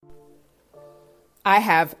I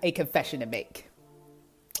have a confession to make.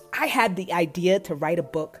 I had the idea to write a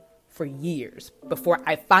book for years before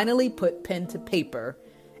I finally put pen to paper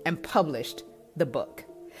and published the book.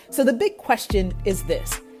 So the big question is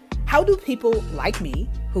this: how do people like me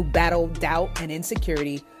who battle doubt and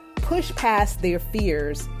insecurity push past their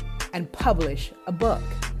fears and publish a book?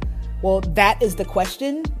 Well, that is the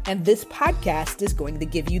question, and this podcast is going to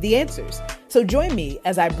give you the answers. So join me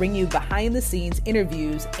as I bring you behind the scenes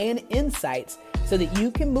interviews and insights so that you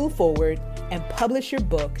can move forward and publish your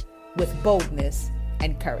book with boldness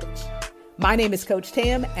and courage. My name is Coach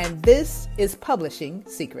Tam, and this is Publishing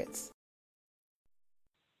Secrets.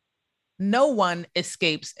 No one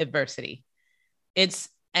escapes adversity. It's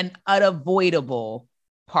an unavoidable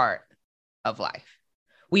part of life.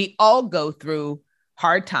 We all go through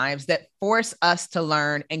hard times that force us to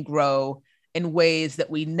learn and grow in ways that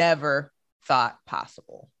we never thought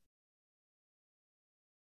possible.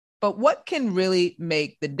 But what can really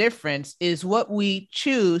make the difference is what we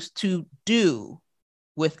choose to do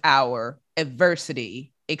with our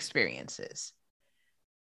adversity experiences.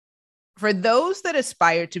 For those that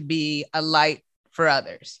aspire to be a light for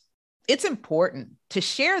others, it's important to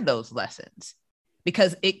share those lessons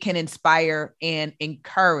because it can inspire and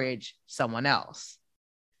encourage someone else.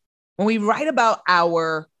 When we write about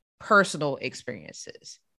our personal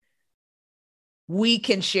experiences, we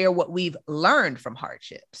can share what we've learned from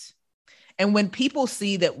hardships. And when people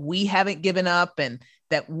see that we haven't given up and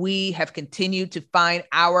that we have continued to find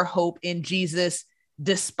our hope in Jesus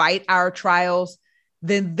despite our trials,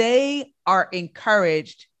 then they are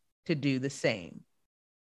encouraged to do the same.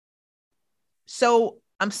 So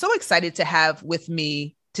I'm so excited to have with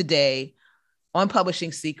me today on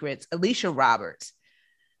Publishing Secrets, Alicia Roberts.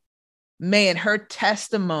 Man, her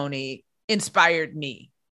testimony inspired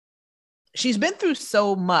me. She's been through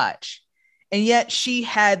so much, and yet she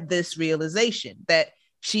had this realization that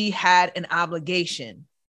she had an obligation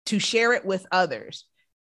to share it with others,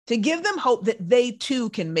 to give them hope that they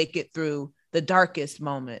too can make it through the darkest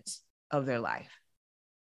moments of their life.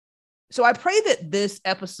 So I pray that this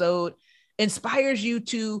episode inspires you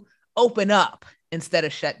to open up instead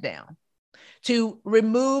of shut down, to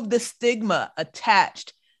remove the stigma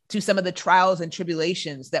attached to some of the trials and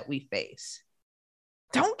tribulations that we face.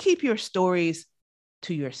 Don't keep your stories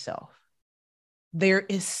to yourself. There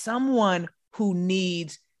is someone who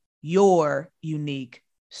needs your unique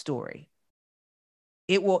story.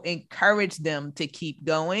 It will encourage them to keep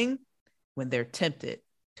going when they're tempted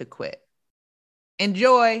to quit.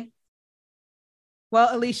 Enjoy.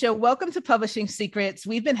 Well, Alicia, welcome to Publishing Secrets.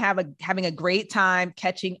 We've been having a great time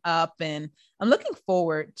catching up, and I'm looking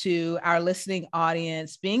forward to our listening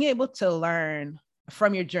audience being able to learn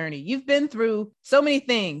from your journey. You've been through so many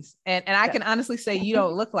things, and I can honestly say you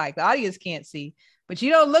don't look like, the audience can't see, but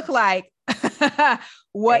you don't look like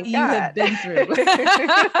what you have been through.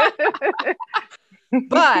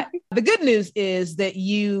 But the good news is that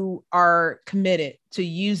you are committed to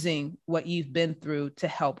using what you've been through to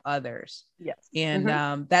help others. Yes.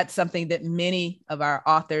 And that's something that many of our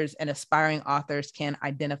authors and aspiring authors can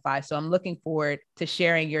identify. So I'm looking forward to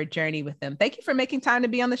sharing your journey with them. Thank you for making time to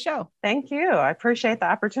be on the show. Thank you. I appreciate the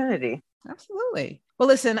opportunity. Absolutely. Well,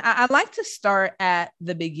 listen, I'd like to start at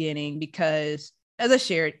the beginning because, as I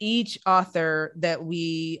shared, each author that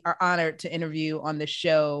we are honored to interview on the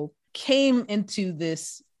show came into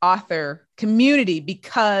this author community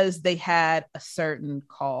because they had a certain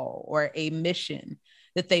call or a mission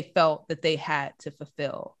that they felt that they had to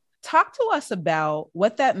fulfill. Talk to us about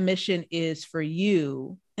what that mission is for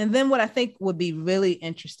you. And then what I think would be really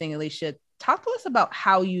interesting, Alicia, talk to us about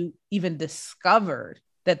how you even discovered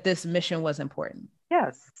that this mission was important.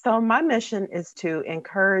 Yes. So my mission is to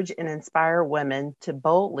encourage and inspire women to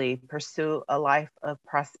boldly pursue a life of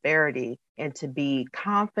prosperity and to be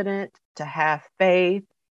confident, to have faith,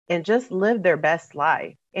 and just live their best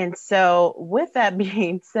life. And so with that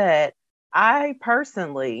being said, I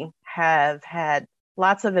personally have had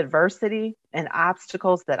lots of adversity and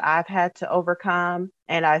obstacles that I've had to overcome.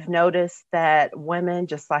 And I've noticed that women,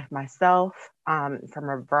 just like myself, from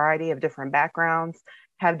a variety of different backgrounds,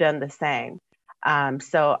 have done the same.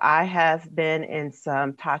 So I have been in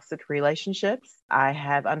some toxic relationships. I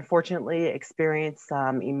have unfortunately experienced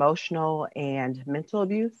some emotional and mental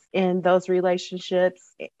abuse in those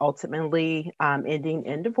relationships, ultimately ending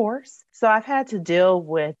in divorce. So I've had to deal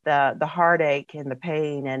with the heartache and the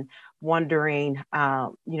pain and wondering,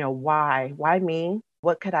 why me?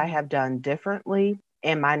 What could I have done differently?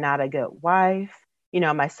 Am I not a good wife?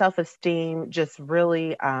 My self-esteem just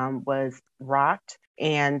really was rocked.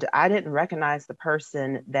 And I didn't recognize the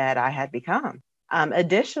person that I had become.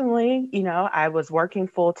 Additionally, I was working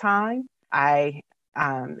full time. I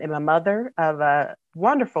am a mother of a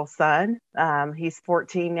wonderful son. He's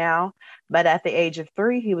 14 now, but at the age of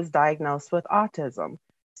 3, he was diagnosed with autism.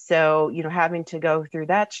 So, having to go through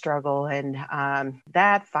that struggle and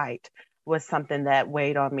that fight was something that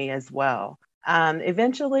weighed on me as well.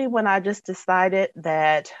 Eventually, when I just decided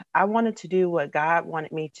that I wanted to do what God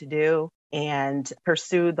wanted me to do and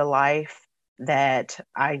pursue the life that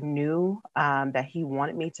I knew that He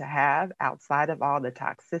wanted me to have outside of all the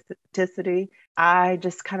toxicity, I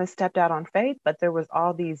just kind of stepped out on faith, but there was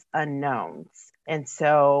all these unknowns. And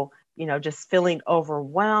so, just feeling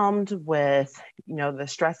overwhelmed with, the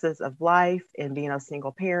stresses of life and being a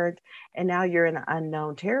single parent, and now you're in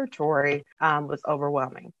unknown territory was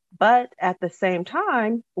overwhelming. But at the same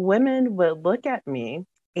time, women would look at me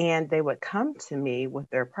and they would come to me with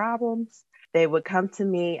their problems. They would come to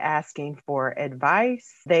me asking for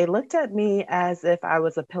advice. They looked at me as if I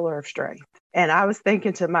was a pillar of strength. And I was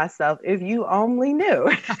thinking to myself, if you only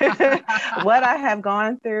knew what I have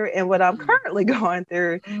gone through and what I'm currently going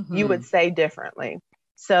through, you would say differently.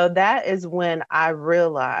 So that is when I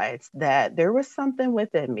realized that there was something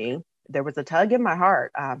within me. There was a tug in my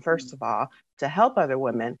heart, first of all, to help other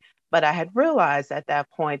women. But I had realized at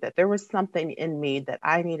that point that there was something in me that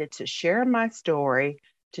I needed to share my story,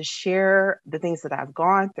 to share the things that I've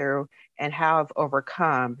gone through and how I've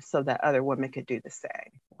overcome so that other women could do the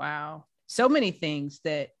same. Wow. So many things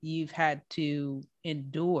that you've had to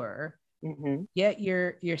endure, yet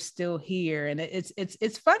you're still here. And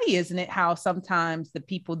it's funny, isn't it? How sometimes the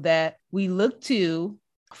people that we look to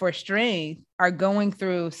for strength are going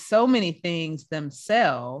through so many things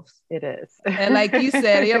themselves. It is. And like you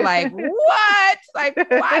said, you're like, what? Like,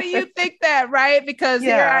 why do you think that? Right? Because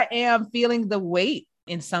here I am feeling the weight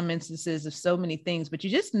in some instances of so many things, but you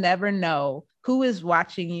just never know who is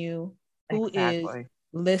watching you, who is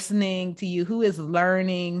listening to you, who is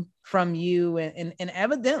learning from you. And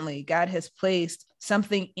evidently God has placed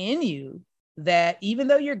something in you that even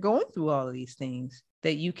though you're going through all of these things,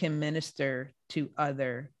 that you can minister to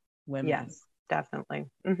other women. Yes, definitely.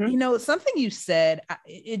 Something you said,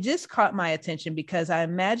 it just caught my attention because I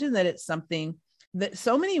imagine that it's something that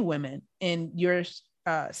so many women in your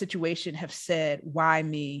situation have said, why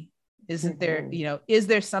me? Isn't there, is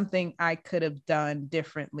there something I could have done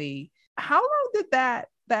differently? How long did that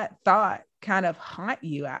thought kind of haunt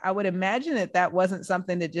you? I would imagine that wasn't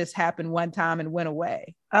something that just happened one time and went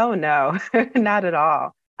away. Oh, no, not at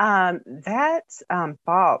all. That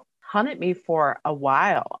thought haunted me for a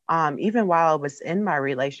while. Even while I was in my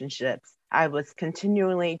relationships, I was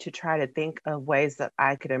continually to try to think of ways that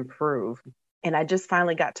I could improve. And I just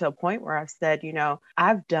finally got to a point where I've said,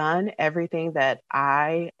 I've done everything that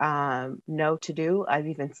I know to do. I've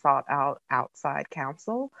even sought out outside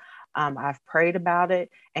counsel. I've prayed about it,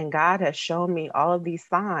 and God has shown me all of these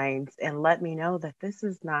signs and let me know that this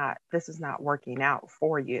is not working out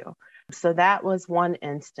for you. So that was one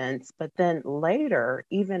instance. But then later,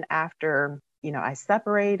 even after I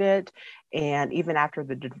separated, and even after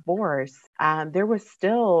the divorce, there were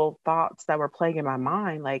still thoughts that were plaguing my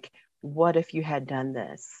mind, like, what if you had done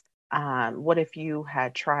this? What if you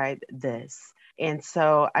had tried this? And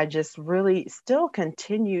so I just really still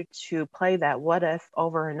continue to play that what if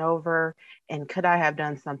over and over. And could I have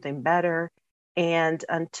done something better? And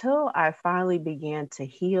until I finally began to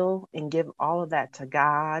heal and give all of that to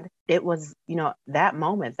God, it was, that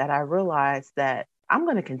moment that I realized that I'm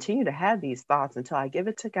going to continue to have these thoughts until I give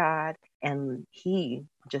it to God, and He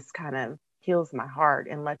just kind of heals my heart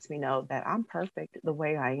and lets me know that I'm perfect the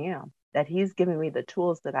way I am, that He's given me the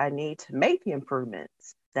tools that I need to make the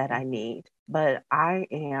improvements that I need, but I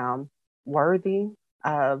am worthy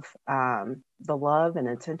of the love and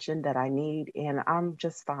attention that I need, and I'm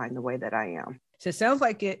just fine the way that I am. So it sounds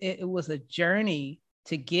like it was a journey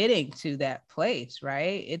to getting to that place,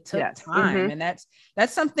 right? It took time. And that's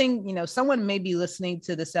something, someone may be listening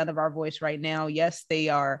to the sound of our voice right now. Yes, they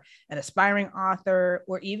are an aspiring author,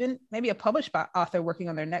 or even maybe a published author working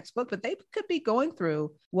on their next book, but they could be going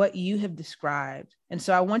through what you have described. And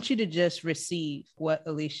so I want you to just receive what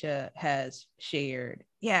Alicia has shared.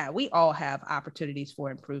 Yeah, we all have opportunities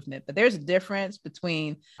for improvement, but there's a difference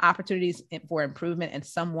between opportunities for improvement and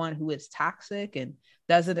someone who is toxic and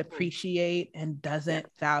doesn't appreciate and doesn't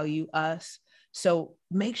value us. So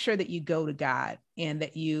make sure that you go to God and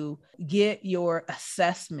that you get your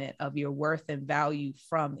assessment of your worth and value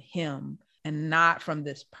from Him, and not from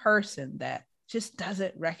this person that just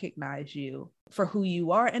doesn't recognize you for who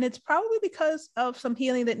you are. And it's probably because of some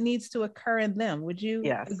healing that needs to occur in them. Would you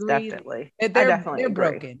agree? Definitely. They're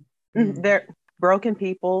broken. They're broken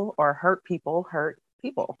people, or hurt people.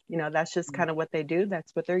 That's just kind of what they do.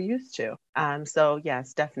 That's what they're used to. So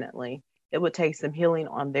yes, definitely. it would take some healing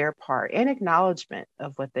on their part and acknowledgement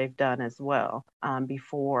of what they've done as well,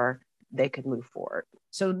 before they could move forward.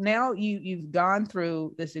 So now you've gone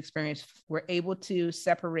through this experience, were able to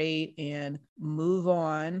separate and move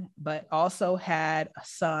on, but also had a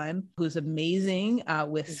son who's amazing,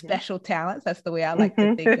 with special talents. That's the way I like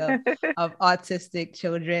to think of autistic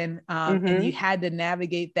children. And you had to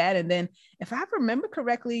navigate that. And then if I remember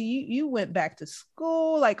correctly, you went back to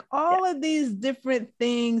school, like all of these different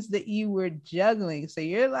things that you were juggling. So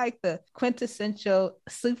you're like the quintessential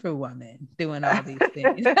superwoman doing all these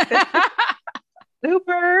things.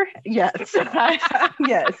 Super, yes.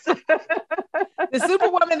 Yes. The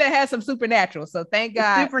superwoman that has some supernatural. So thank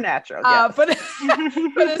God. Supernatural, yes. For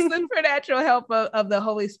the supernatural help of the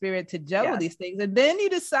Holy Spirit to juggle these things. And then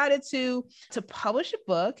you decided to publish a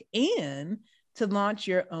book and to launch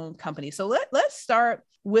your own company. So let's start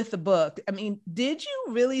with the book. I mean, did you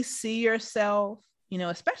really see yourself,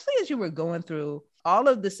 especially as you were going through all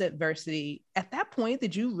of this adversity, at that point,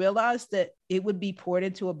 did you realize that it would be poured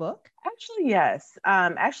into a book? Actually, yes.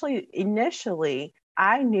 Actually, initially,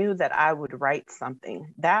 I knew that I would write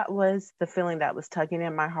something. That was the feeling that was tugging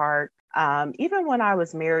in my heart. Even when I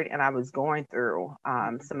was married and I was going through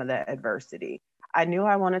some of the adversity, I knew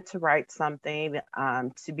I wanted to write something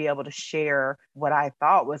to be able to share what I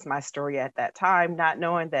thought was my story at that time, not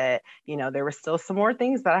knowing that, there were still some more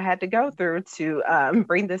things that I had to go through to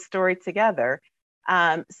bring this story together.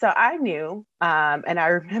 So I knew, and I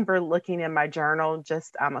remember looking in my journal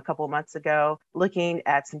just a couple of months ago, looking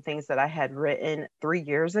at some things that I had written 3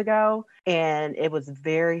 years ago, and it was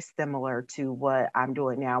very similar to what I'm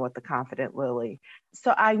doing now with The Confident Lily.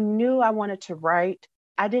 So I knew I wanted to write.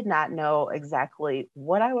 I did not know exactly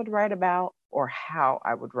what I would write about or how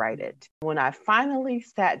I would write it. When I finally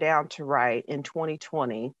sat down to write in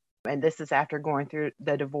 2020, and this is after going through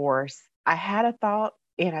the divorce, I had a thought.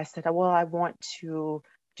 And I said, well, I want to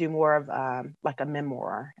do more of like a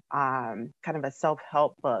memoir, kind of a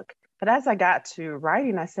self-help book. But as I got to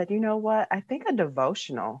writing, I said, you know what? I think a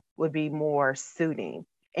devotional would be more suiting.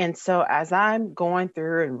 And so as I'm going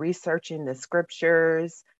through and researching the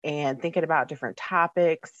scriptures and thinking about different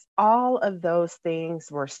topics, all of those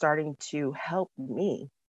things were starting to help me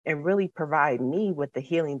and really provide me with the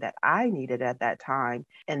healing that I needed at that time.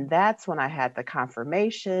 And that's when I had the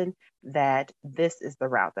confirmation that this is the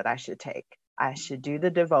route that I should take. I should do the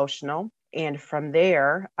devotional. And from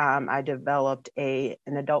there, I developed an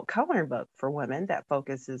adult coloring book for women that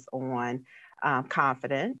focuses on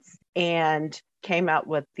confidence, and came out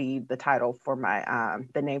with the title for my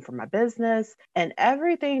the name for my business, and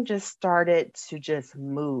everything just started to just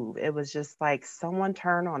move. It was just like someone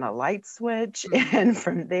turned on a light switch, and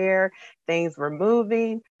from there things were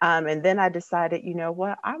moving. And then I decided, you know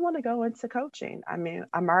what, I want to go into coaching. I mean,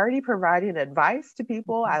 I'm already providing advice to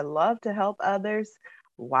people. I love to help others.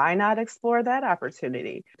 Why not explore that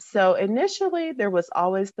opportunity? So initially there was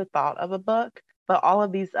always the thought of a book, but all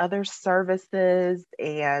of these other services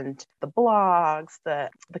and the blogs,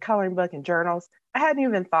 the coloring book and journals, I hadn't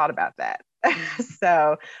even thought about that.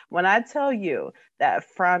 So when I tell you that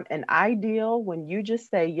from an ideal, when you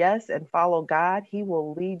just say yes and follow God, He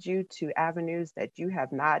will lead you to avenues that you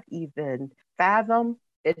have not even fathomed.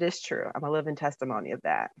 It is true. I'm a living testimony of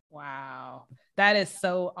that. Wow. That is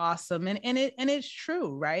so awesome. And it's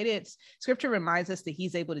true, right? It's scripture reminds us that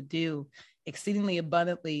He's able to do exceedingly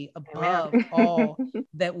abundantly above all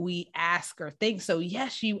that we ask or think. So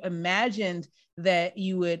yes, you imagined that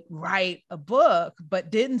you would write a book, but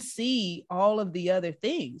didn't see all of the other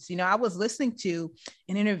things. I was listening to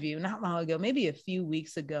an interview not long ago, maybe a few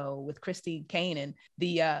weeks ago, with Christine Kane, and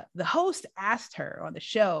the host asked her on the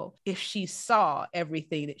show if she saw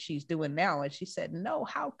everything that she's doing now. And she said, no,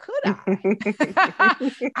 how could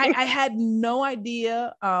I? I had no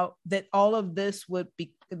idea that all of this would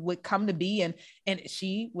come to be. And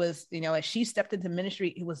she was, as she stepped into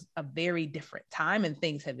ministry, it was a very different time, and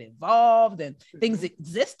things have evolved, and things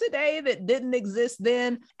exist today that didn't exist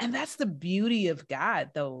then. And that's the beauty of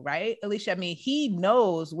God, though, right, Alicia? I mean, He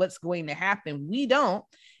knows what's going to happen. We don't.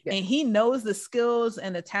 Yes. And He knows the skills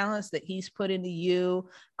and the talents that He's put into you,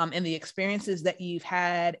 and the experiences that you've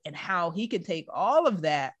had, and how He can take all of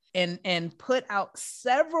that and put out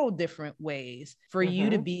several different ways for you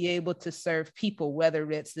to be able to serve people,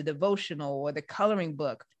 whether it's the devotional or the coloring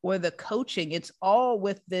book or the coaching. It's all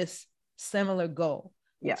with this similar goal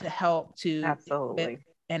to help to absolutely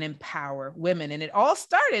and empower women. And it all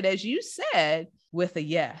started, as you said, with a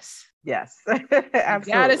yes. Yes, absolutely. You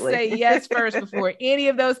gotta say yes first before any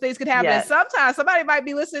of those things could happen. Yes. And sometimes somebody might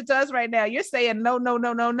be listening to us right now. You're saying no, no,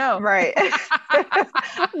 no, no, no. Right.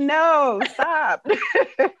 No, stop.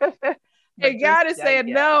 but And just God is saying,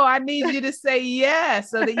 yeah. no, I need you to say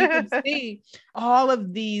yes so that you can see all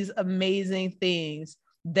of these amazing things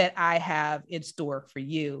that I have in store for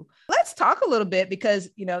you. Let's talk a little bit because,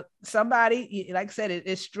 somebody, like I said,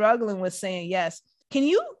 is struggling with saying yes. Can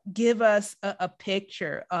you give us a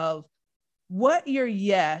picture of what your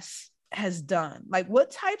yes has done? Like,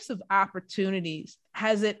 what types of opportunities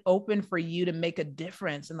has it opened for you to make a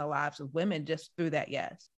difference in the lives of women just through that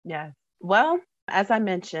yes? Yeah. Well, as I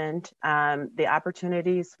mentioned, the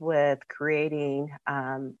opportunities with creating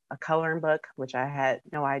a coloring book, which I had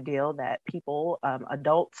no idea that people,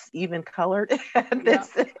 adults, even colored at this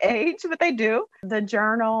age, but they do. The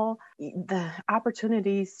journal, the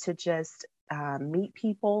opportunities to just meet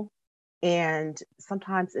people. And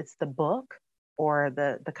sometimes it's the book or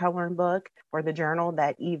the coloring book or the journal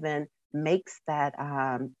that even makes that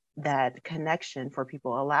connection for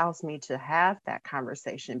people, allows me to have that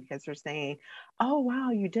conversation because they're saying, oh, wow,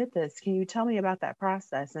 you did this. Can you tell me about that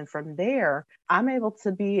process? And from there, I'm able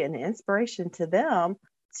to be an inspiration to them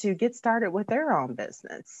to get started with their own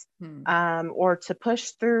business, or to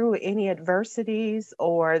push through any adversities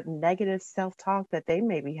or negative self-talk that they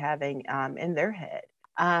may be having in their head.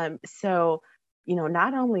 So,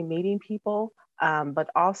 not only meeting people, but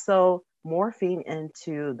also morphing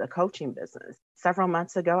into the coaching business. Several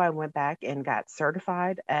months ago, I went back and got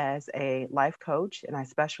certified as a life coach, and I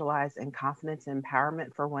specialize in confidence and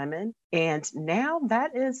empowerment for women. And now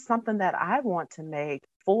that is something that I want to make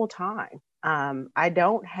full time. I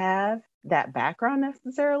don't have that background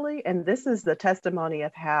necessarily. And this is the testimony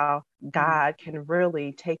of how God can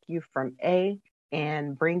really take you from A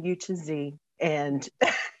and bring you to Z. And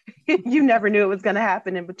you never knew it was going to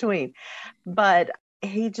happen in between. But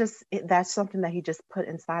that's something that he just put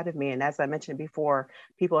inside of me. And as I mentioned before,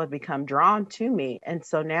 people have become drawn to me. And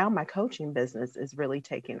so now my coaching business is really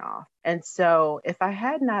taking off. And so if I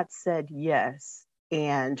had not said yes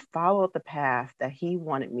and followed the path that he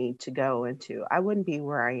wanted me to go into, I wouldn't be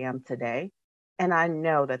where I am today. And I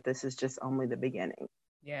know that this is just only the beginning.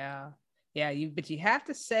 Yeah. Yeah. But you have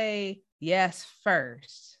to say yes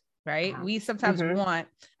first. Right. We sometimes want,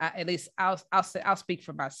 at least I'll speak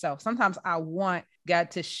for myself. Sometimes I want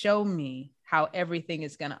God to show me how everything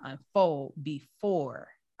is going to unfold before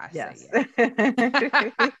I say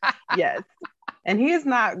yes. Yes. And he is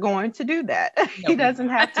not going to do that. No, he doesn't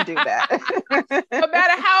have to do that. No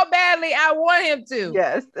matter how badly I want him to.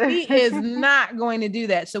 Yes. He is not going to do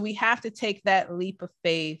that. So we have to take that leap of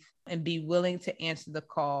faith and be willing to answer the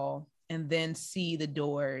call and then see the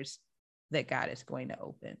doors that God is going to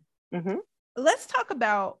open. Let's talk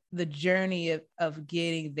about the journey of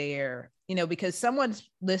getting there, because someone's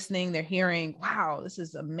listening, they're hearing, wow, this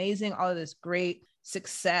is amazing. All of this great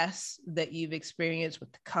success that you've experienced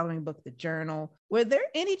with the coloring book, the journal. Were there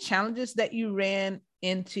any challenges that you ran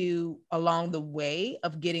into along the way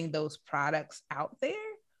of getting those products out there?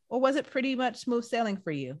 Or was it pretty much smooth sailing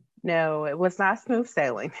for you? No, it was not smooth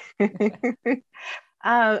sailing.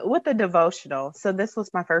 With the devotional. So this was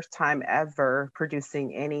my first time ever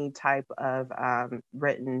producing any type of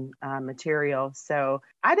written material. So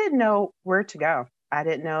I didn't know where to go. I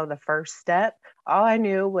didn't know the first step. All I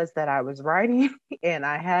knew was that I was writing and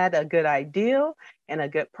I had a good idea and a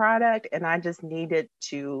good product, and I just needed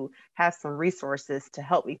to have some resources to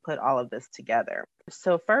help me put all of this together.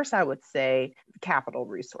 So first, I would say capital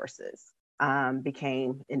resources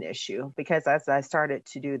became an issue, because as I started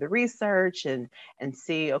to do the research and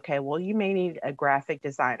see, okay, well, you may need a graphic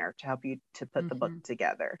designer to help you to put the book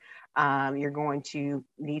together. You're going to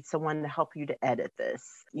need someone to help you to edit this.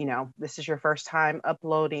 This is your first time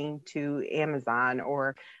uploading to Amazon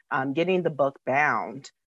or getting the book bound.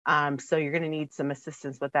 So you're going to need some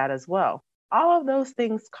assistance with that as well. All of those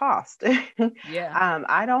things cost. Yeah.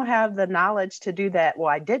 I don't have the knowledge to do that. Well,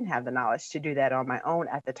 I didn't have the knowledge to do that on my own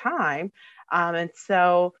at the time. And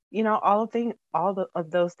so, all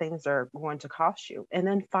of those things are going to cost you. And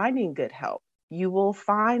then finding good help. You will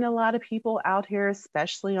find a lot of people out here,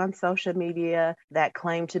 especially on social media, that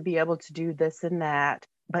claim to be able to do this and that.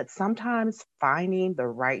 But sometimes finding the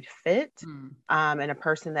right fit and a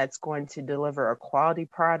person that's going to deliver a quality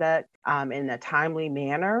product in a timely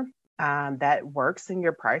manner that works in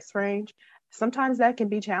your price range, sometimes that can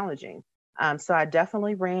be challenging. So I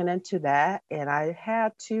definitely ran into that, and I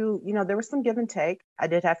had to, there was some give and take. I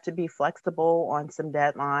did have to be flexible on some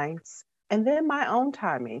deadlines, and then my own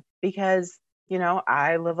timing, because,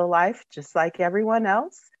 I live a life just like everyone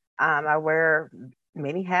else. I wear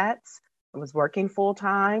many hats. I was working full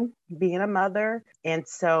time, being a mother. And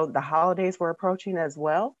so the holidays were approaching as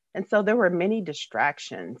well. And so there were many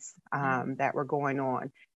distractions that were going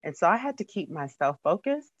on. And so I had to keep myself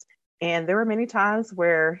focused. And there were many times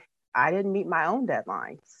where I didn't meet my own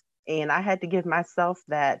deadlines. And I had to give myself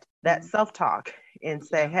that self-talk and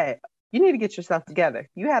say, Yeah. hey, you need to get yourself together.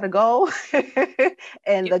 You had a goal and Get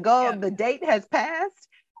the goal, together. the date has passed.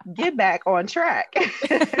 Get back on track.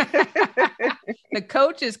 The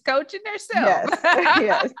coach is coaching herself.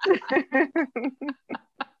 Yes. Yes.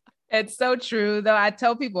 It's so true, though. I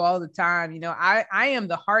tell people all the time, I am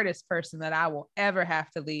the hardest person that I will ever have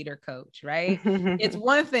to lead or coach, right? It's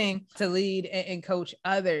one thing to lead and coach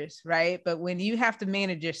others, right? But when you have to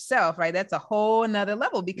manage yourself, right, that's a whole nother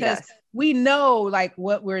level, because Yes. we know like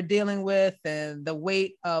what we're dealing with and the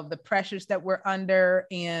weight of the pressures that we're under.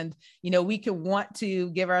 And, we can want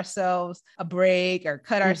to give ourselves a break or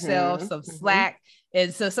cut ourselves some slack.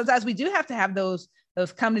 And so sometimes we do have to have those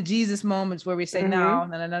come to Jesus moments where we say,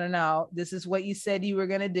 no, this is what you said you were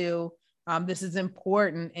going to do. This is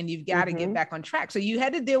important, and you've got to get back on track. So you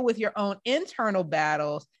had to deal with your own internal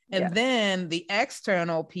battles, and then the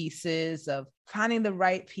external pieces of finding the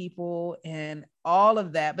right people and all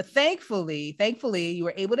of that. But thankfully, you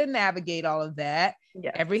were able to navigate all of that.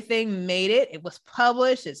 Yes. Everything made it. It was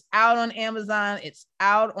published. It's out on Amazon. It's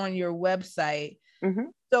out on your website.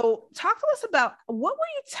 So talk to us about, what were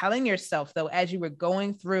you telling yourself, though, as you were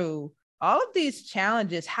going through all of these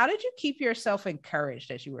challenges? How did you keep yourself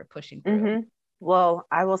encouraged as you were pushing through? Well,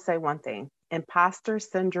 I will say one thing. Imposter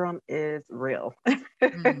syndrome is real.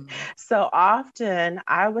 So often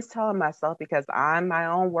I was telling myself, because I'm my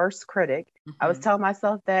own worst critic, I was telling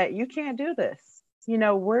myself that you can't do this.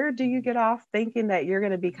 Where do you get off thinking that you're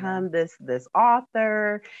going to become this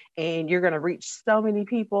author and you're going to reach so many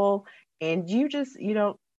people, and you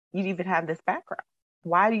don't even have this background?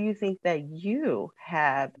 Why do you think that you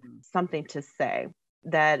have something to say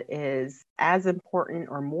that is as important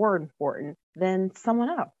or more important than someone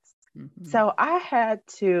else? So I had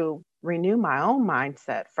to renew my own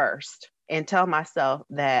mindset first and tell myself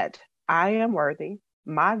that I am worthy.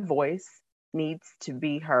 My voice needs to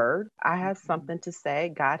be heard. I have something to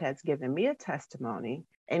say. God has given me a testimony,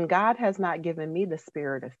 and God has not given me the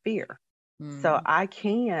spirit of fear. So I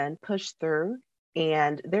can push through,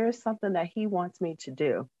 and there is something that He wants me to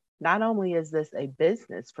do. Not only is this a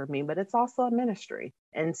business for me, but it's also a ministry.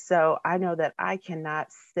 And so I know that I cannot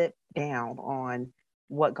sit down on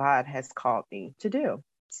what God has called me to do.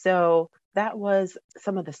 So that was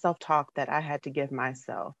some of the self-talk that I had to give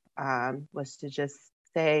myself, was to just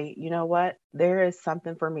say, you know what, there is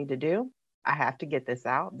something for me to do. I have to get this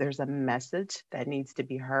out. There's a message that needs to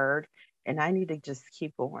be heard, and I need to just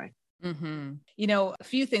keep going. A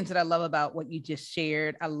few things that I love about what you just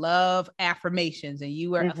shared. I love affirmations, and you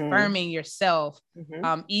were affirming yourself,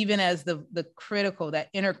 even as the critical, that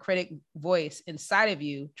inner critic voice inside of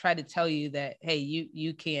you tried to tell you that, hey,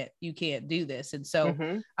 you can't do this. And so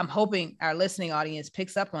I'm hoping our listening audience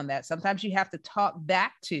picks up on that. Sometimes you have to talk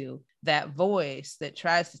back to that voice that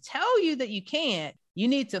tries to tell you that you can't. You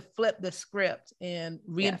need to flip the script and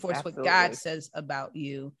reinforce what God says about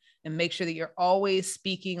you, and make sure that you're always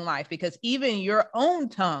speaking life, because even your own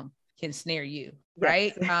tongue can snare you,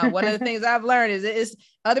 right? One of the things I've learned is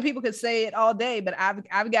other people could say it all day, but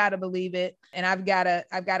I've got to believe it. And I've got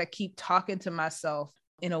to keep talking to myself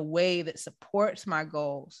in a way that supports my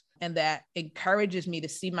goals and that encourages me to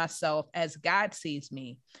see myself as God sees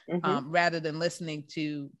me, rather than listening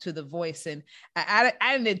to the voice. And I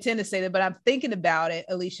didn't intend to say that, but I'm thinking about it,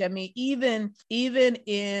 Alicia. I mean, even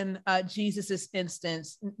in Jesus's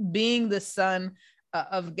instance, being the son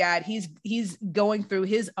of God, he's going through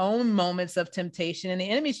his own moments of temptation, and the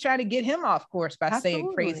enemy's trying to get him off course by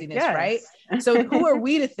saying craziness, right? So who are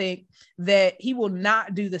we to think that he will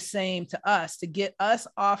not do the same to us, to get us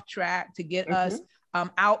off track, to get us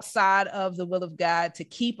outside of the will of God, to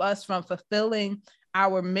keep us from fulfilling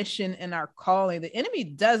our mission and our calling? The enemy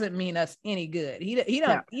doesn't mean us any good.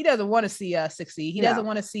 He doesn't want to see us succeed. He doesn't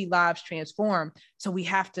want to see lives transform. So we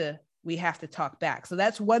have to talk back. So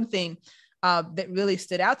that's one thing that really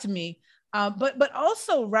stood out to me. But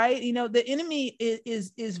also, right, the enemy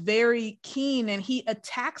is very keen, and he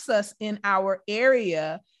attacks us in our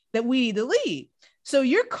area that we need to lead. So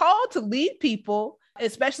you're called to lead people,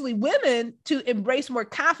 especially women, to embrace more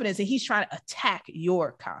confidence, and he's trying to attack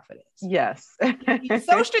your confidence. Yes. He's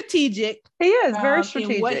so strategic. He is very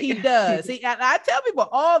strategic in what he does. I tell people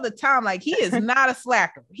all the time, like, he is not a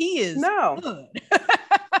slacker. He is good.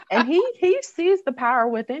 And he sees the power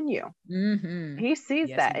within you. He sees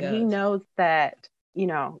that, and he knows that,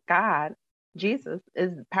 God, Jesus,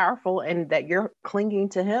 is powerful, and that you're clinging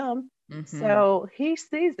to him. So he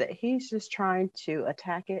sees it. He's just trying to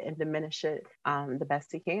attack it and diminish it the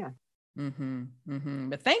best he can.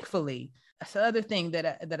 But thankfully, the other thing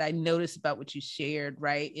that I noticed about what you shared,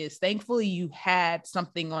 right, is thankfully you had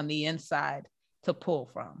something on the inside to pull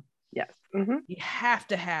from. Yes. Mm-hmm. You have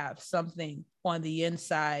to have something on the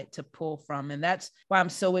inside to pull from. And that's why I'm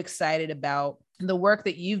so excited about the work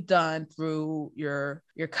that you've done through your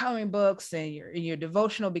coloring books and your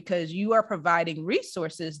devotional, because you are providing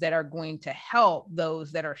resources that are going to help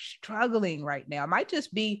those that are struggling right now. It might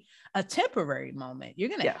just be a temporary moment. You're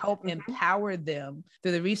going to help empower them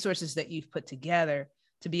through the resources that you've put together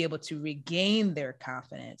to be able to regain their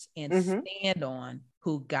confidence and stand on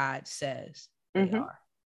who God says they are.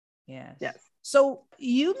 Yes. So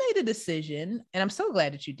you made a decision, and I'm so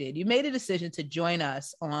glad that you did. You made a decision to join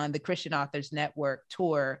us on the Christian Authors Network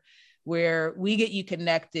tour, where we get you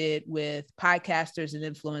connected with podcasters and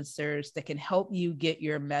influencers that can help you get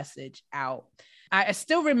your message out. I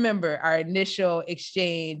still remember our initial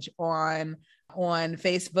exchange on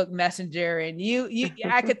Facebook Messenger, and you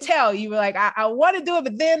I could tell you were like, I want to do it,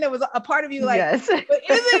 but then there was a part of you like, yes. But is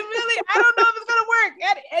it really? I don't know if it's gonna work.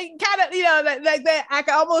 And kind of, like that. I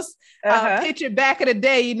can almost picture back in the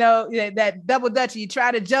day, that double dutch. You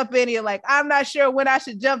try to jump in, and you're like, I'm not sure when I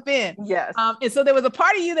should jump in. Yes. And so there was a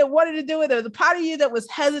part of you that wanted to do it. There was a part of you that was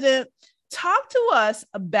hesitant. Talk to us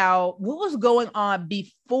about what was going on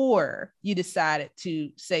before you decided to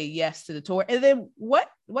say yes to the tour, and then what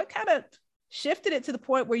kind of shifted it to the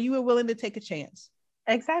point where you were willing to take a chance.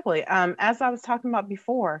 Exactly. As I was talking about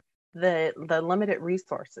before, the limited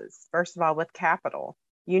resources, first of all, with capital,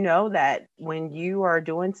 you know that when you are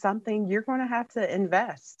doing something, you're going to have to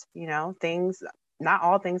invest, not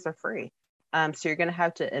all things are free. So you're going to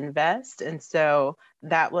have to invest. And so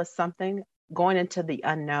that was something going into the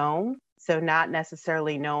unknown. So not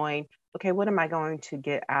necessarily knowing, okay, what am I going to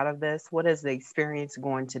get out of this? What is the experience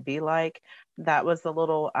going to be like? That was a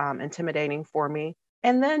little intimidating for me.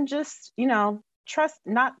 And then just,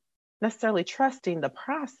 not necessarily trusting the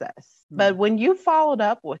process. But when you followed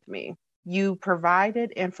up with me, you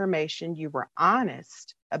provided information, you were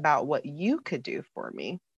honest about what you could do for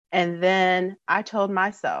me. And then I told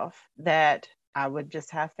myself that I would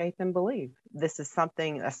just have faith and believe. This is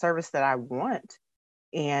a service that I want.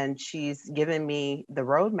 And she's given me the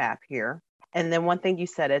roadmap here. And then one thing you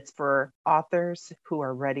said, it's for authors who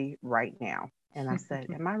are ready right now. And I said,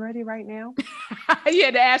 am I ready right now? You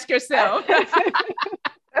had to ask yourself.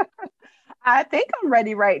 I think I'm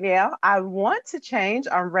ready right now. I want to change.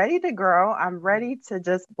 I'm ready to grow. I'm ready to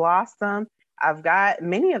just blossom. I've got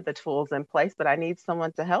many of the tools in place, but I need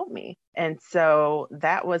someone to help me. And so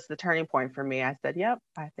that was the turning point for me. I said, yep,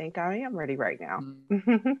 I think I am ready right now.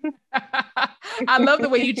 I love the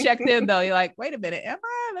way you checked in, though. You're like, wait a minute, am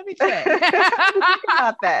I? Let me check.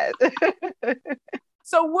 Not bad.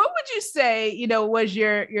 So what would you say, was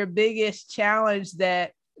your biggest challenge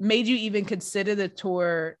that made you even consider the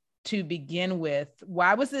tour to begin with?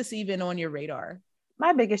 Why was this even on your radar?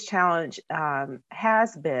 My biggest challenge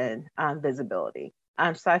has been visibility.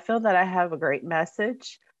 So I feel that I have a great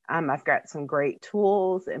message. I've got some great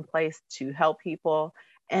tools in place to help people.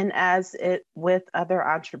 And as it with other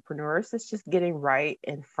entrepreneurs, it's just getting right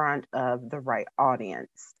in front of the right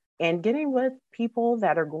audience and getting with people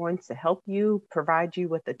that are going to help you, provide you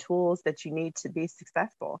with the tools that you need to be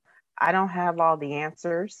successful. I don't have all the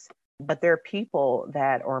answers, but there are people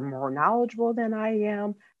that are more knowledgeable than I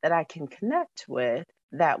am that I can connect with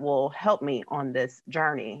that will help me on this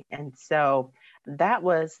journey. And so that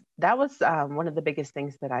was one of the biggest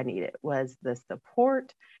things that I needed, was the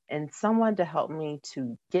support and someone to help me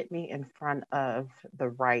to get me in front of the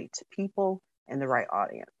right people and the right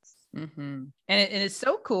audience. Mm-hmm. And it's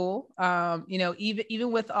so cool.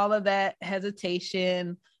 Even with all of that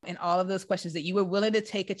hesitation and all of those questions, that you were willing to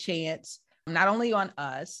take a chance, not only on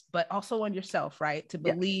us, but also on yourself, right? To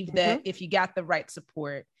believe that if you got the right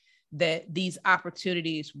support, that these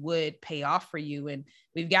opportunities would pay off for you. And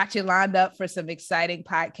we've got you lined up for some exciting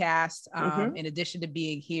podcasts, in addition to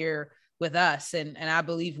being here with us. And I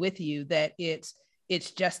believe with you that it's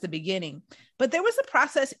just the beginning. But there was a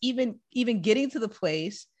process even getting to the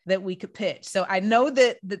place that we could pitch. So I know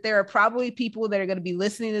that there are probably people that are going to be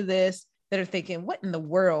listening to this that are thinking, what in the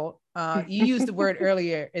world? You used the word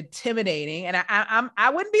earlier, intimidating. And I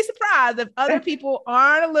wouldn't be surprised if other people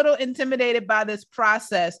aren't a little intimidated by this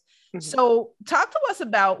process. So talk to us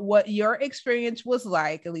about what your experience was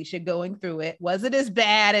like, Alicia, going through it. Was it as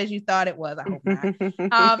bad as you thought it was? I hope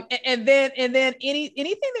not. And then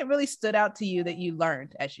anything that really stood out to you that you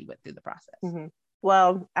learned as you went through the process?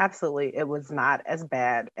 Well, absolutely. It was not as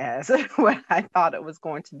bad as what I thought it was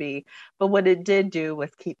going to be. But what it did do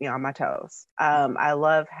was keep me on my toes. I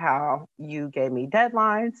love how you gave me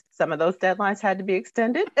deadlines. Some of those deadlines had to be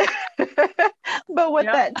extended. But what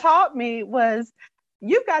Yeah. that taught me was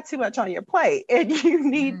you've got too much on your plate and you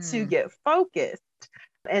need to Mm. get focused.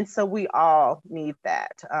 And so we all need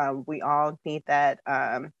that. We all need that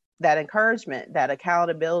encouragement, that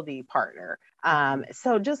accountability partner.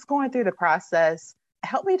 So just going through the process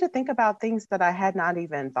helped me to think about things that I had not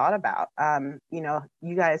even thought about.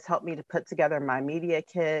 You guys helped me to put together my media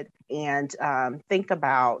kit and think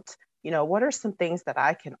about, what are some things that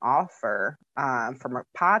I can offer from a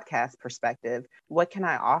podcast perspective? What can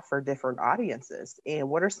I offer different audiences? And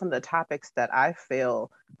what are some of the topics that I feel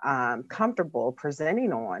comfortable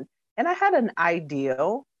presenting on? And I had an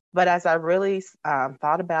ideal, but as I really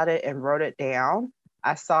thought about it and wrote it down,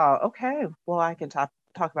 I saw, okay, well, I can talk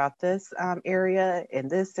about this area and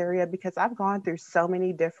this area because I've gone through so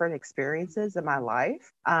many different experiences in my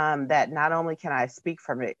life that not only can I speak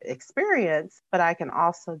from experience, but I can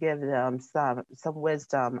also give them some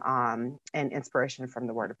wisdom and inspiration from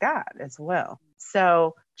the Word of God as well.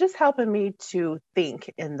 So just helping me to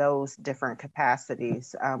think in those different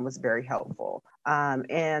capacities was very helpful.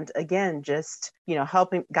 And again, just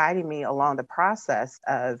helping guiding me along the process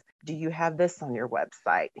of, do you have this on your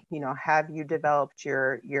website? Have you developed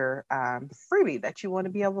your freebie that you want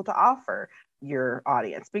to be able to offer your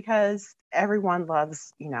audience? Because everyone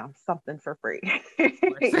loves something for free.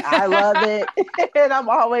 I love it, and I'm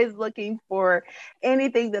always looking for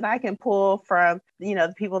anything that I can pull from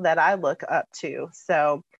the people that I look up to.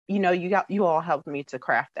 So you all helped me to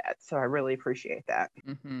craft that, so I really appreciate that.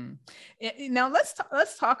 Mm-hmm. Now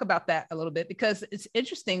let's talk about that a little bit, because it's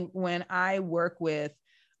interesting. When I work with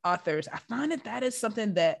authors, I find that is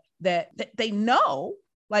something that they know.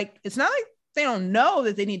 Like, it's not like they don't know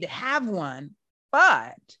that they need to have one,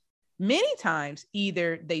 but many times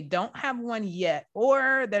either they don't have one yet,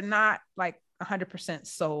 or they're not like 100%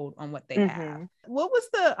 sold on what they have. What was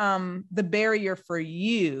the barrier for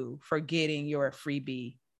you for getting your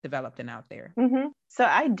freebie developed and out there? So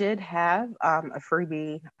I did have a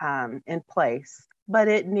freebie in place, but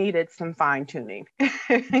it needed some fine tuning.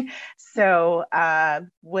 So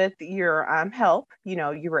with your help,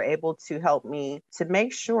 you were able to help me to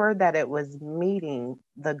make sure that it was meeting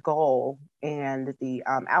the goal and the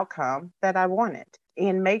outcome that I wanted,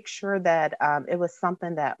 and make sure that it was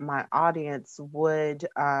something that my audience would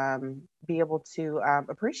be able to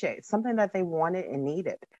appreciate, something that they wanted and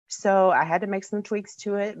needed. So I had to make some tweaks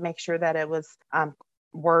to it, make sure that it was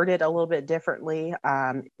worded a little bit differently,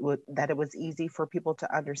 that it was easy for people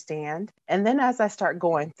to understand. And then as I start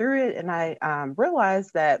going through it, and I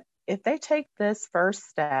realized that if they take this first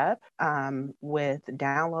step with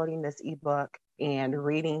downloading this ebook and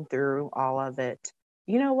reading through all of it,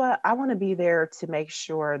 you know what? I want to be there to make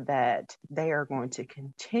sure that they are going to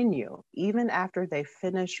continue, even after they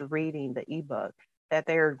finish reading the ebook, that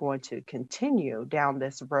they are going to continue down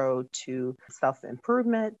this road to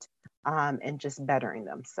self-improvement and just bettering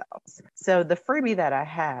themselves. So the freebie that I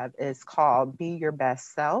have is called Be Your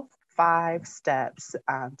Best Self, 5 Steps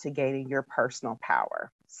to Gaining Your Personal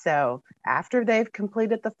Power. So after they've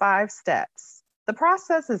completed the 5 steps, the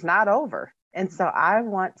process is not over. And so I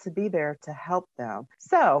want to be there to help them.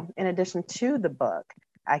 So in addition to the book,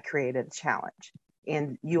 I created a challenge.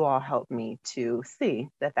 And you all helped me to see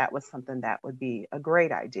that that was something that would be a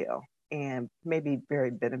great idea and maybe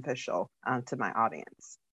very beneficial to my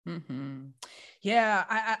audience. Mm-hmm. Yeah,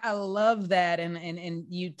 I love that. And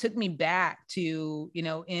you took me back to,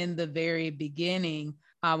 in the very beginning,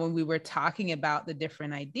 when we were talking about the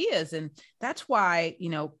different ideas. And that's why,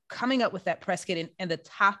 coming up with that press kit and the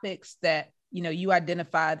topics that, you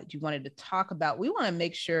identified that you wanted to talk about, we want to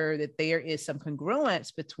make sure that there is some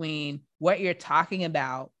congruence between what you're talking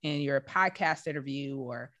about in your podcast interview,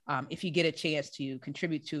 or if you get a chance to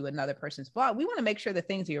contribute to another person's blog. We want to make sure the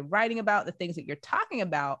things that you're writing about, the things that you're talking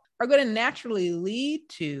about, are going to naturally lead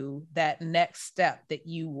to that next step that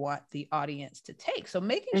you want the audience to take. So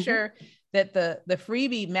making sure that the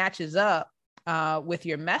freebie matches up with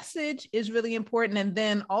your message is really important. And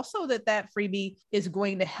then also that freebie is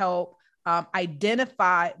going to help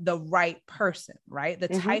identify the right person, right? The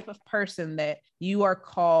type of person that you are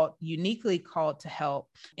uniquely called to help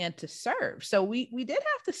and to serve. So we did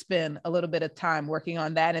have to spend a little bit of time working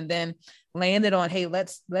on that, and then landed on, hey,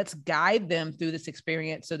 let's guide them through this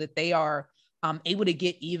experience so that they are able to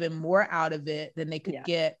get even more out of it than they could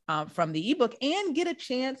get from the ebook, and get a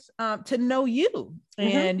chance to know you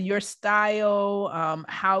and your style,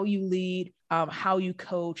 how you lead, how you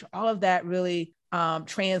coach. All of that really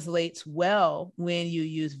translates well when you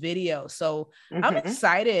use video. So I'm Mm-hmm.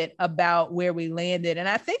 excited about where we landed. And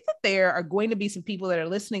I think that there are going to be some people that are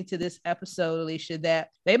listening to this episode, Alicia, that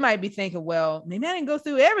they might be thinking, well, maybe I didn't go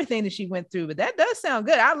through everything that she went through, but that does sound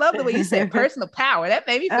good. I love the way you said personal power. That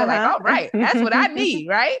made me feel like, all right, that's what I need,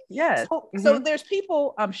 right? Yes. So there's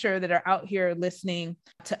people, I'm sure, that are out here listening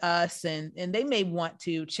to us, and they may want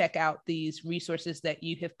to check out these resources that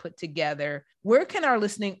you have put together. Where can our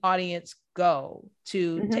listening audience go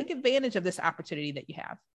to take advantage of this opportunity that you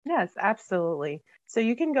have? Yes, absolutely. So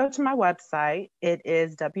you can go to my website. It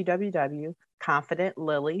is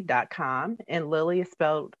www.confidentlily.com, and Lily is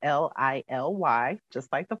spelled Lily,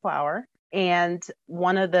 just like the flower. And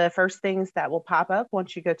one of the first things that will pop up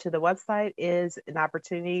once you go to the website is an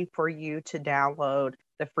opportunity for you to download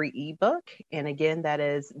the free ebook. And again, that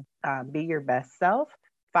is Be Your Best Self,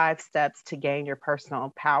 5 Steps to Gain Your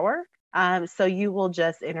Personal Power. So you will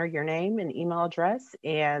just enter your name and email address,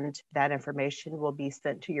 and that information will be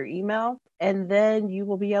sent to your email. And then you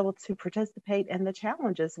will be able to participate in the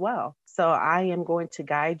challenge as well. So I am going to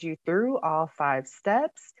guide you through all 5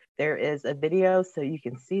 steps. There is a video so you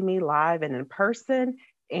can see me live and in person.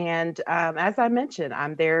 And as I mentioned,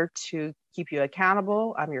 I'm there to keep you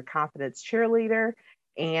accountable. I'm your confidence cheerleader,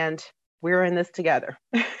 and we're in this together.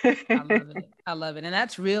 I love it. I love it. And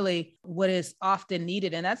that's really what is often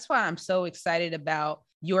needed. And that's why I'm so excited about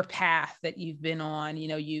your path that you've been on. You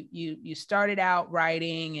know, you started out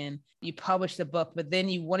writing and you published a book, but then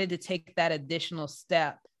you wanted to take that additional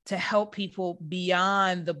step to help people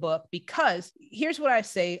beyond the book, because here's what I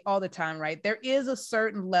say all the time, right? There is a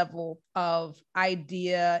certain level of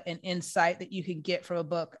idea and insight that you can get from a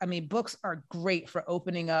book. I mean, books are great for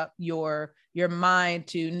opening up your mind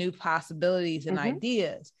to new possibilities and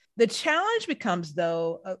ideas. The challenge becomes,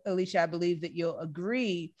 though, Alicia, I believe that you'll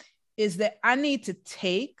agree, is that I need to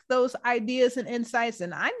take those ideas and insights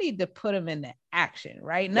and I need to put them into action,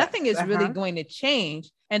 right? Yes, nothing is really going to change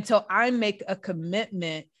until I make a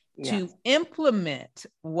commitment to implement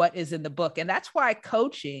what is in the book. And that's why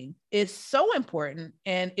coaching is so important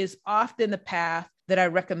and is often the path that I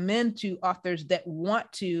recommend to authors that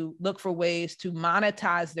want to look for ways to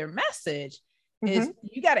monetize their message. Is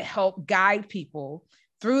you got to help guide people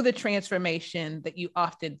through the transformation that you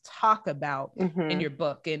often talk about in your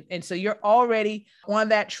book. And so you're already on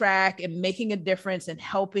that track and making a difference and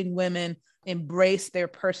helping women embrace their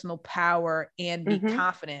personal power and be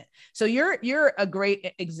confident. So you're a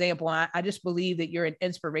great example. I just believe that you're an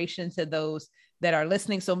inspiration to those that are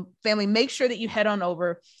listening. So family, make sure that you head on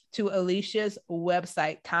over to Alicia's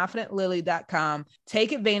website, confidentlily.com.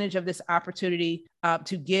 Take advantage of this opportunity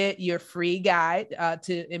to get your free guide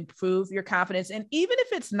to improve your confidence. And even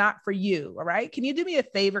if it's not for you, all right, can you do me a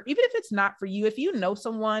favor? Even if it's not for you, if you know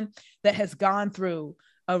someone that has gone through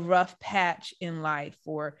a rough patch in life,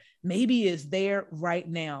 or maybe is there right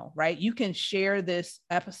now, right? You can share this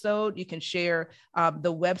episode. You can share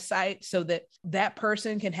the website so that that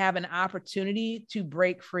person can have an opportunity to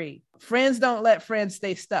break free. Friends don't let friends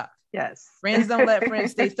stay stuck. Yes. Friends don't let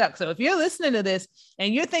friends stay stuck. So if you're listening to this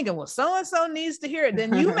and you're thinking, well, so-and-so needs to hear it,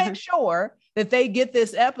 then you make sure that they get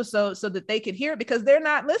this episode so that they can hear it, because they're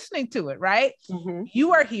not listening to it, right?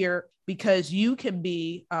 You are here because you can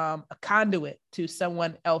be a conduit to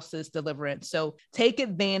someone else's deliverance. So take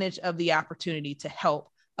advantage of the opportunity to help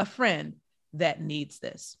a friend that needs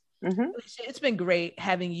this. It's been great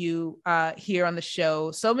having you here on the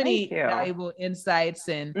show. So many valuable insights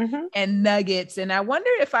and nuggets. And I wonder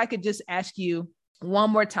if I could just ask you one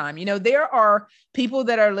more time. You know, there are people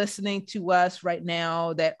that are listening to us right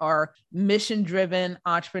now that are mission-driven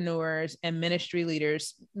entrepreneurs and ministry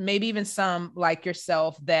leaders, maybe even some like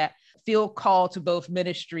yourself that feel called to both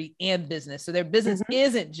ministry and business. So their business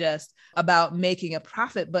isn't just about making a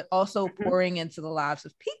profit, but also pouring into the lives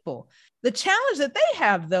of people. The challenge that they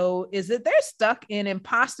have, though, is that they're stuck in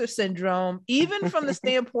imposter syndrome, even from the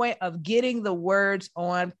standpoint of getting the words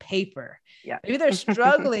on paper. Maybe they're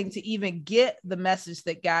struggling to even get the message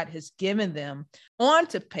that God has given them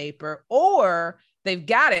onto paper, or they've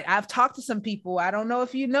got it. I've talked to some people. I don't know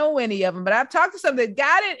if you know any of them, but I've talked to some that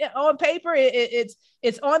got it on paper.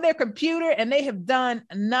 It's on their computer and they have done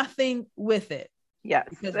nothing with it. Yes.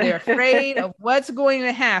 Because they're afraid of what's going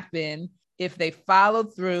to happen if they follow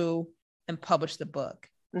through and publish the book.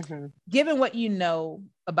 Given what you know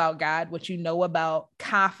about God, what you know about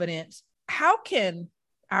confidence, how can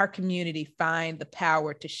our community find the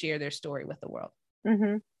power to share their story with the world?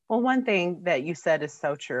 Well, one thing that you said is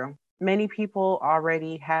so true. Many people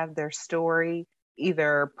already have their story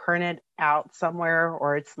either printed out somewhere,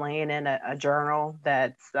 or it's laying in a journal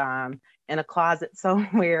that's in a closet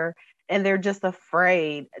somewhere. and they're just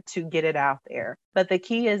afraid to get it out there. But the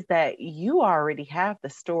key is that you already have the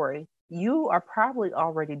story. You are probably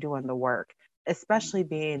already doing the work, especially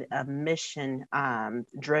being a mission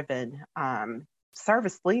driven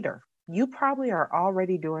service leader. You probably are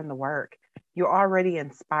already doing the work. You're already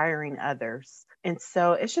inspiring others. And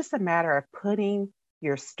so it's just a matter of putting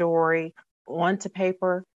your story onto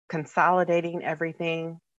paper, consolidating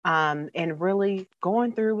everything, and really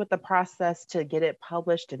going through with the process to get it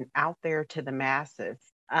published and out there to the masses,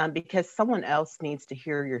 because someone else needs to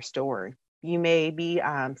hear your story. You may be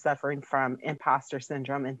suffering from imposter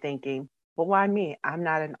syndrome and thinking, well, why me? I'm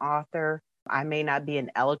not an author. I may not be an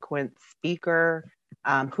eloquent speaker.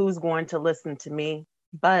 Who's going to listen to me?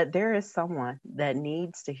 But there is someone that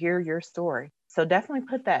needs to hear your story. So definitely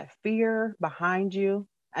put that fear behind you.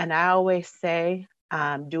 And I always say,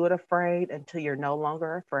 do it afraid until you're no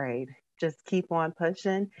longer afraid. Just keep on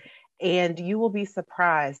pushing, and you will be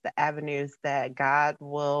surprised the avenues that God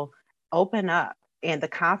will open up and the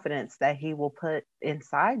confidence that He will put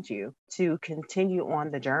inside you to continue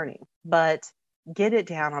on the journey. But get it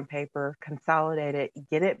down on paper, consolidate it,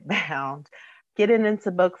 get it bound, get it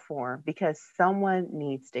into book form, because someone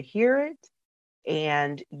needs to hear it,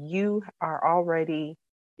 and you are already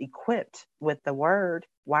equipped with the word.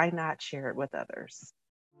 Why not share it with others?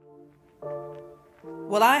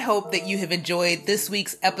 Well, I hope that you have enjoyed this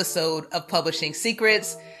week's episode of Publishing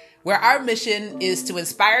Secrets, where our mission is to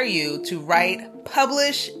inspire you to write,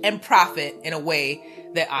 publish, and profit in a way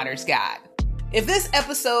that honors God. If this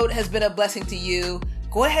episode has been a blessing to you,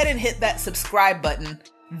 go ahead and hit that subscribe button,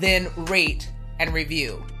 then rate and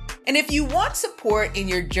review. And if you want support in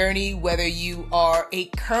your journey, whether you are a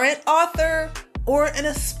current author or an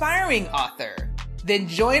aspiring author, then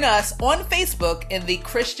join us on Facebook in the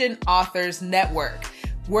Christian Authors Network.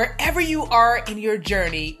 Wherever you are in your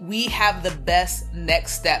journey, we have the best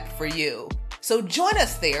next step for you. So join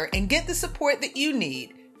us there and get the support that you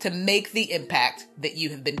need to make the impact that you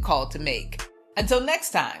have been called to make. Until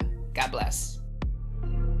next time, God bless.